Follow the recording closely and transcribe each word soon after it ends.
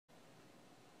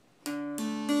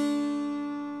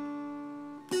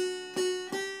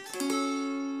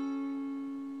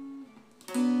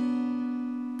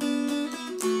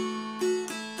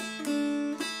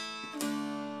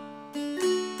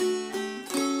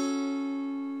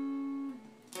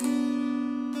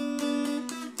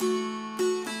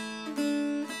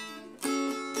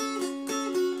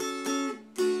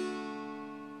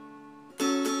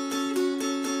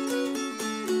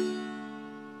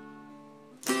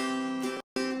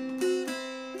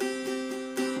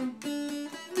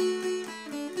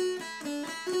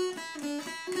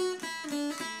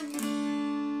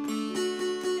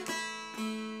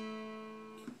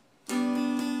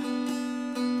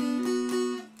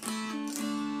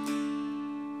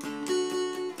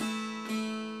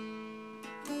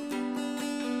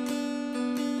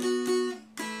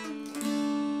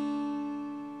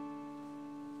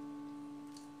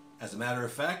matter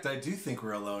of fact, I do think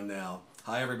we're alone now.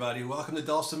 Hi everybody, welcome to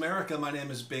Dulcimerica. My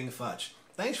name is Futch.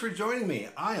 Thanks for joining me.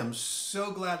 I am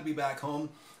so glad to be back home.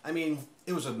 I mean,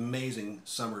 it was an amazing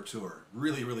summer tour.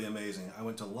 Really, really amazing. I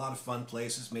went to a lot of fun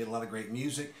places, made a lot of great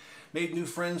music, made new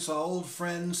friends, saw old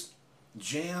friends,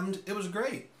 jammed. It was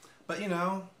great. But you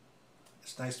know,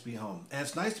 it's nice to be home. And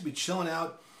it's nice to be chilling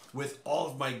out with all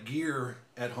of my gear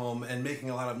at home and making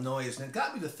a lot of noise. And it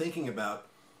got me to thinking about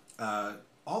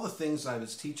all the things I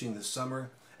was teaching this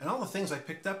summer and all the things I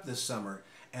picked up this summer.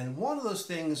 And one of those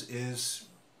things is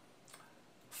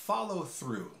following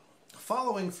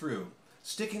through,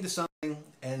 sticking to something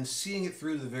and seeing it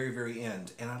through to the very, very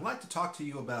end. And I'd like to talk to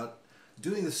you about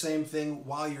doing the same thing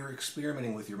while you're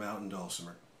experimenting with your mountain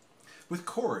dulcimer. With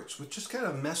chords, with just kind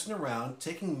of messing around,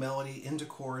 taking melody into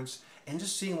chords and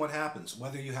just seeing what happens,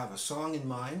 whether you have a song in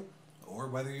mind or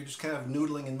whether you're just kind of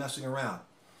noodling and messing around.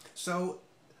 So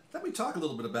let me talk a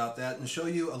little bit about that and show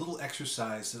you a little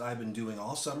exercise that I've been doing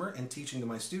all summer and teaching to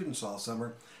my students all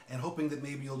summer, and hoping that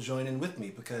maybe you'll join in with me,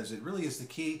 because it really is the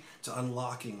key to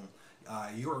unlocking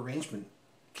your arrangement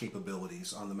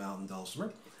capabilities on the mountain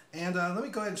dulcimer. And let me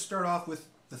go ahead and start off with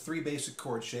the three basic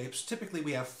chord shapes. Typically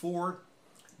we have four,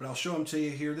 but I'll show them to you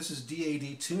here. This is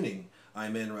DAD tuning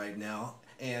I'm in right now,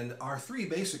 and our three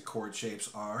basic chord shapes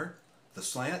are the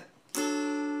slant,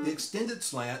 the extended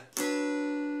slant,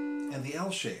 and the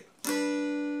L shape.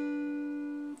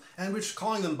 And we're just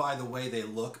calling them by the way they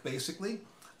look, basically.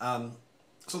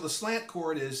 So the slant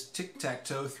chord is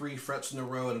tic-tac-toe, 3 frets in a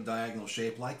row in a diagonal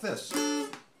shape like this.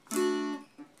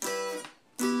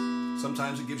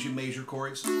 Sometimes it gives you major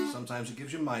chords, sometimes it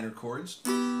gives you minor chords.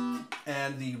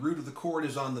 And the root of the chord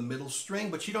is on the middle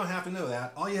string, but you don't have to know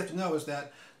that. All you have to know is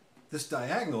that this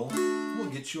diagonal will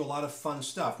get you a lot of fun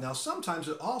stuff. Now sometimes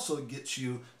it also gets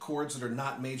you chords that are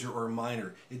not major or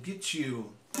minor. It gets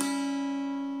you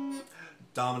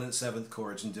dominant seventh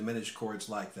chords and diminished chords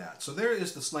like that. So there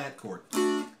is the slant chord.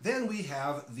 Then we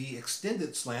have the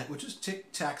extended slant, which is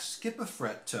tic-tac, skip a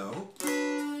fret toe.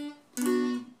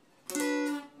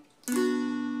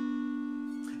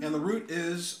 And the root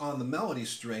is on the melody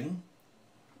string.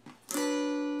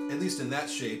 At least in that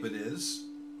shape it is.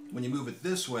 When you move it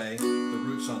this way, the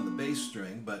root's on the bass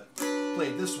string, but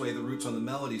played this way, the root's on the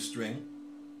melody string.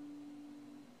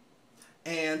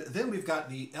 And then we've got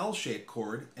the L-shaped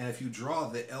chord, and if you draw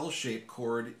the L-shaped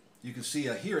chord, you can see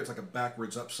here it's like a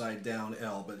backwards upside down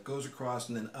L, but it goes across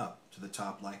and then up to the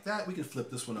top like that. We can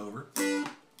flip this one over.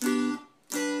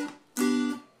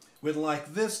 When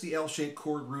like this, the L-shaped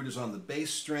chord root is on the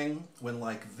bass string. When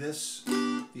like this,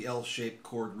 the L-shaped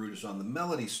chord root is on the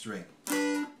melody string.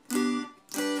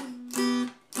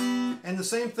 And the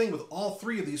same thing with all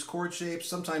three of these chord shapes.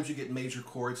 Sometimes you get major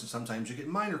chords and sometimes you get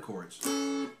minor chords.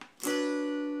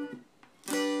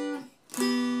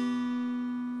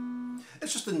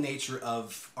 It's just the nature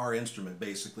of our instrument,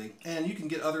 basically. And you can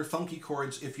get other funky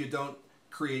chords if you don't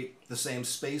create the same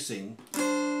spacing.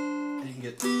 And you can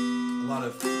get a lot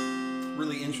of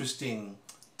really interesting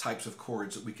types of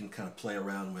chords that we can kind of play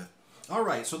around with. All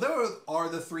right, so there are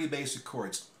the three basic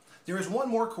chords. There is one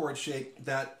more chord shape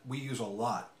that we use a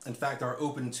lot. In fact, our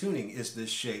open tuning is this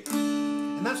shape,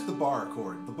 and that's the bar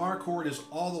chord. The bar chord is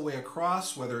all the way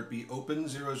across, whether it be open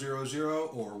 0, 0, 0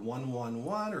 or 1, 1,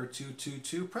 1 or 2, 2,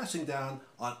 2, pressing down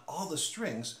on all the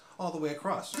strings all the way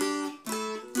across.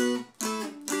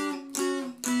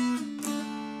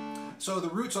 So the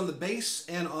root's on the bass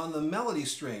and on the melody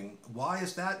string. Why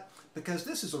is that? Because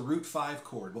this is a root 5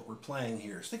 chord, what we're playing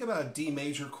here. So think about a D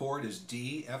major chord is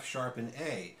D, F sharp, and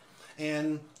A.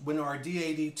 And when our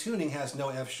DAD tuning has no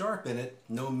F sharp in it,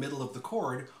 no middle of the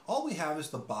chord, all we have is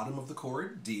the bottom of the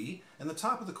chord, D, and the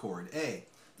top of the chord, A.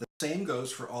 The same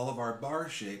goes for all of our bar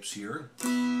shapes here.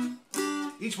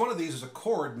 Each one of these is a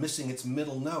chord missing its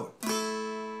middle note.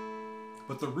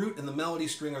 But the root and the melody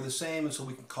string are the same, and so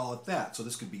we can call it that. So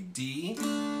this could be D,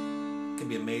 could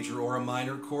be a major or a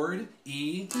minor chord,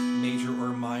 E, major or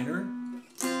minor.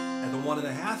 At the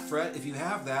 1.5 fret, if you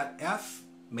have that, F,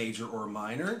 major or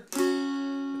minor.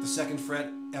 At the 2nd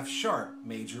fret, F sharp,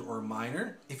 major or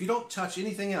minor. If you don't touch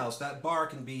anything else, that bar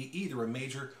can be either a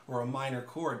major or a minor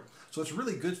chord. So it's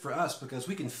really good for us because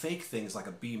we can fake things like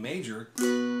a B major,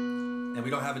 and we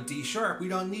don't have a D sharp. We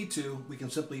don't need to. We can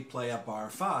simply play a bar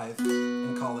 5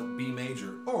 and call it B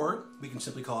major, or we can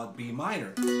simply call it B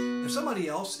minor. If somebody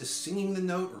else is singing the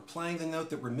note or playing the note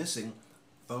that we're missing,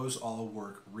 those all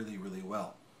work really, really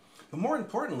well. But more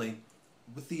importantly,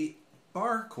 with the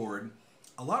bar chord,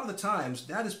 a lot of the times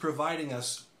that is providing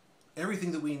us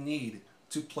everything that we need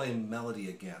to play melody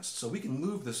against. So we can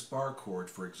move this bar chord,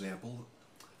 for example.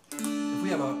 If we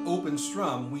have an open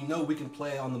strum, we know we can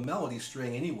play on the melody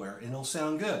string anywhere and it'll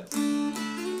sound good.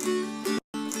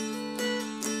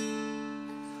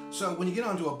 So when you get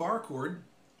onto a bar chord,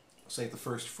 say at the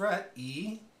first fret,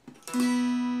 E,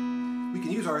 we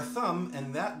can use our thumb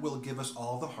and that will give us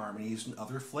all the harmonies and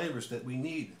other flavors that we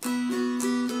need.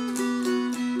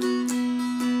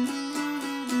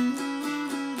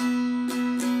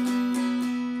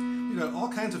 We've got all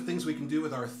kinds of things we can do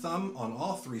with our thumb on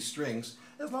all three strings,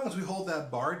 as long as we hold that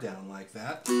bar down like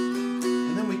that.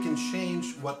 And then we can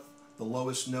change what the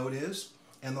lowest note is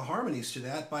and the harmonies to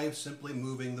that by simply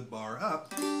moving the bar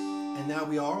up. And now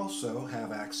we also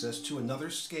have access to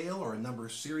another scale or a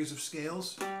series of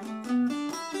scales.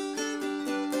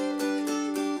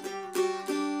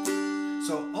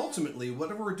 So ultimately,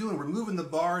 whatever we're doing, we're moving the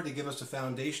bar to give us a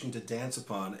foundation to dance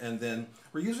upon, and then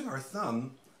we're using our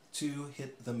thumb to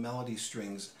hit the melody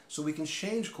strings so we can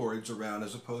change chords around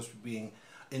as opposed to being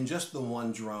in just the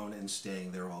one drone and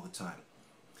staying there all the time.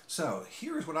 So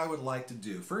here's what I would like to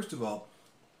do. First of all,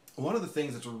 one of the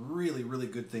things that's a really, really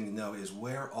good thing to know is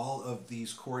where all of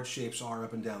these chord shapes are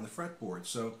up and down the fretboard.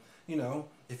 So, you know,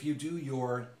 if you do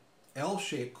your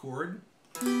L-shaped chord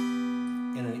in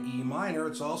an E minor,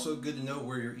 it's also good to know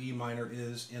where your E minor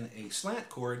is in a slant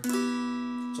chord.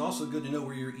 It's also good to know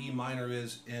where your E minor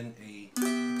is in a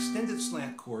extended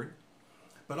slant chord.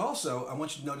 But also, I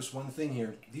want you to notice one thing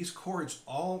here. These chords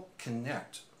all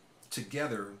connect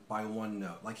together by one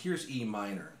note. Like here's E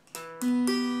minor.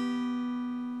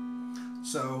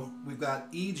 So we've got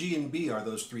E, G, and B are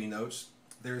those three notes.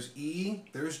 There's E,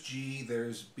 there's G,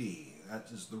 there's B. That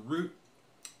is the root,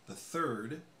 the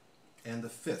third, and the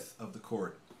fifth of the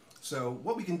chord. So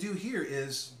what we can do here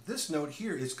is this note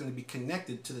here is going to be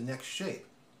connected to the next shape.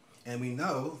 And we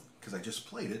know, because I just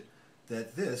played it,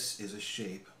 that this is a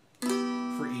shape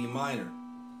for E minor.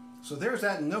 So there's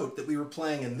that note that we were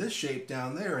playing in this shape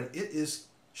down there, and it is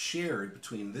shared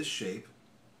between this shape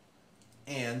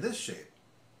and this shape.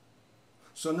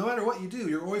 So no matter what you do,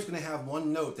 you're always going to have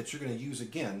one note that you're going to use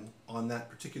again on that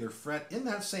particular fret in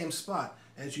that same spot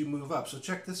as you move up. So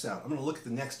check this out. I'm going to look at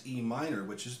the next E minor,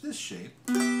 which is this shape,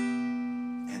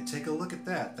 and take a look at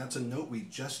that. That's a note we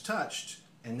just touched,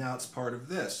 and now it's part of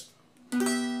this.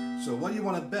 So what do you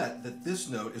want to bet that this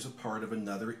note is a part of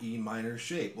another E minor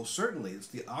shape? Well, certainly it's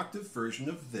the octave version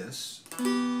of this,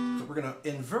 but we're going to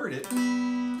invert it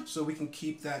so we can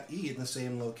keep that E in the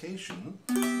same location,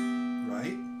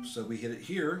 right? So we hit it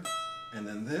here, and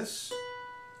then this,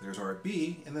 there's our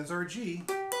B, and there's our G.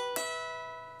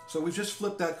 So we've just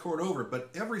flipped that chord over, but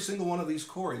every single one of these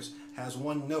chords has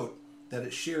one note that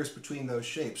it shares between those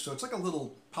shapes. So it's like a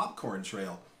little popcorn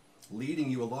trail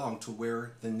leading you along to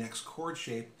where the next chord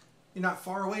shape, you're not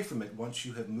far away from it once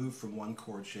you have moved from one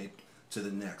chord shape to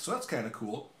the next. So that's kind of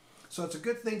cool. So it's a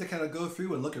good thing to kind of go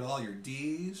through and look at all your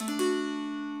Ds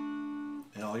and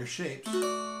all your shapes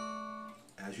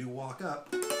as you walk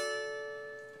up.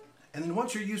 And then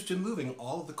once you're used to moving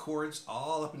all of the chords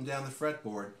all up and down the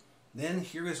fretboard, then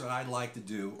here is what I'd like to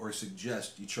do or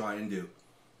suggest you try and do.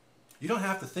 You don't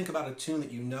have to think about a tune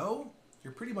that you know.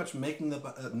 You're pretty much making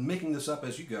this up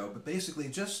as you go, but basically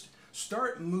just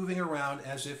start moving around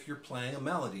as if you're playing a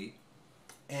melody,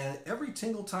 and every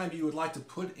single time you would like to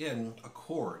put in a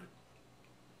chord,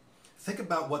 think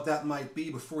about what that might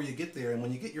be before you get there, and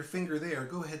when you get your finger there,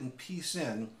 go ahead and piece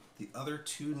in the other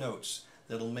two notes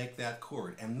that'll make that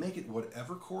chord, and make it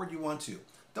whatever chord you want to.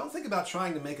 Don't think about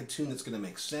trying to make a tune that's going to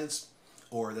make sense,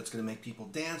 or that's going to make people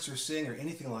dance or sing or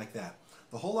anything like that.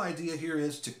 The whole idea here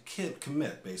is to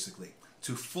commit, basically,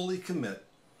 to fully commit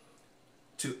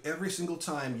to every single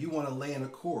time you want to lay in a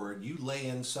chord, you lay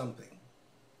in something.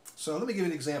 So let me give you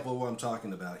an example of what I'm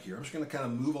talking about here. I'm just going to kind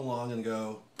of move along and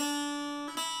go.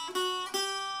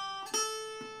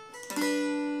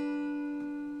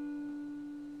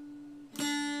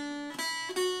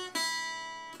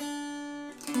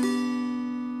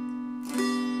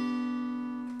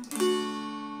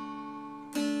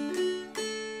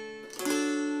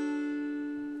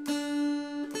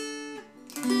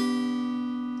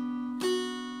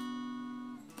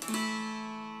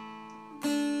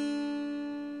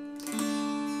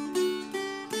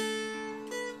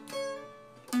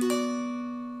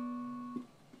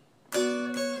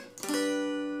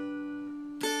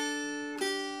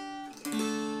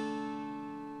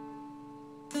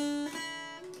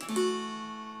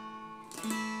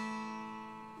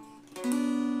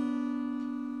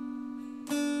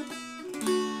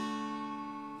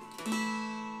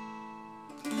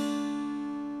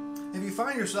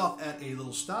 Find yourself at a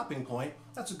little stopping point,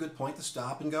 that's a good point to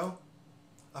stop and go.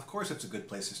 Of course it's a good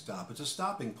place to stop. It's a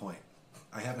stopping point.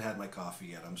 I haven't had my coffee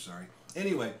yet, I'm sorry.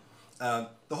 Anyway,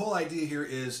 The whole idea here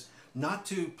is not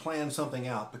to plan something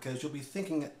out because you'll be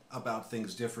thinking about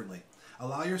things differently.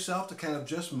 Allow yourself to kind of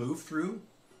just move through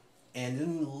and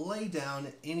then lay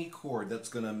down any chord that's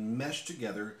going to mesh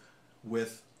together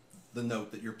with the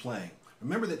note that you're playing.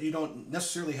 Remember that you don't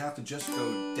necessarily have to just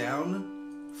go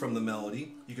down from the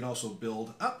melody. You can also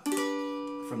build up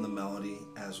from the melody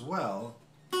as well.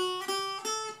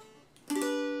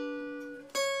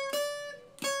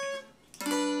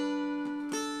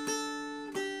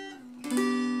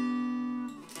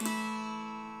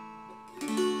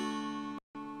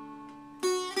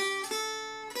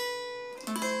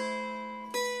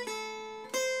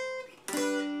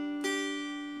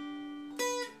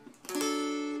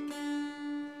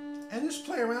 And just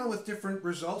play around with different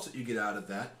results that you get out of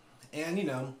that. And you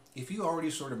know, if you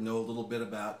already sort of know a little bit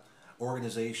about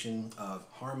organization of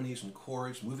harmonies and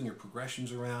chords, moving your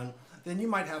progressions around, then you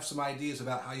might have some ideas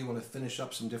about how you want to finish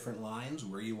up some different lines,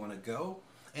 where you want to go,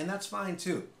 and that's fine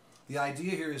too. The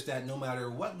idea here is that no matter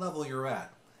what level you're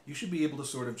at, you should be able to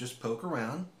sort of just poke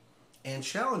around and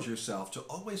challenge yourself to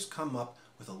always come up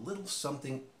with a little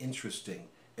something interesting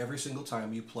every single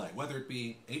time you play, whether it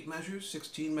be 8 measures,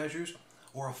 16 measures,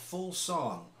 or a full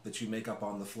song that you make up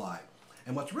on the fly.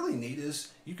 And what's really neat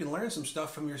is you can learn some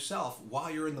stuff from yourself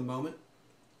while you're in the moment,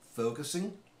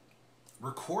 focusing.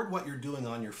 Record what you're doing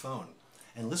on your phone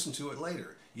and listen to it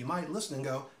later. You might listen and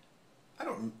go, I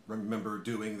don't remember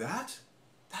doing that.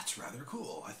 That's rather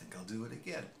cool. I think I'll do it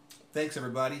again. Thanks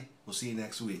everybody. We'll see you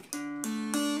next week.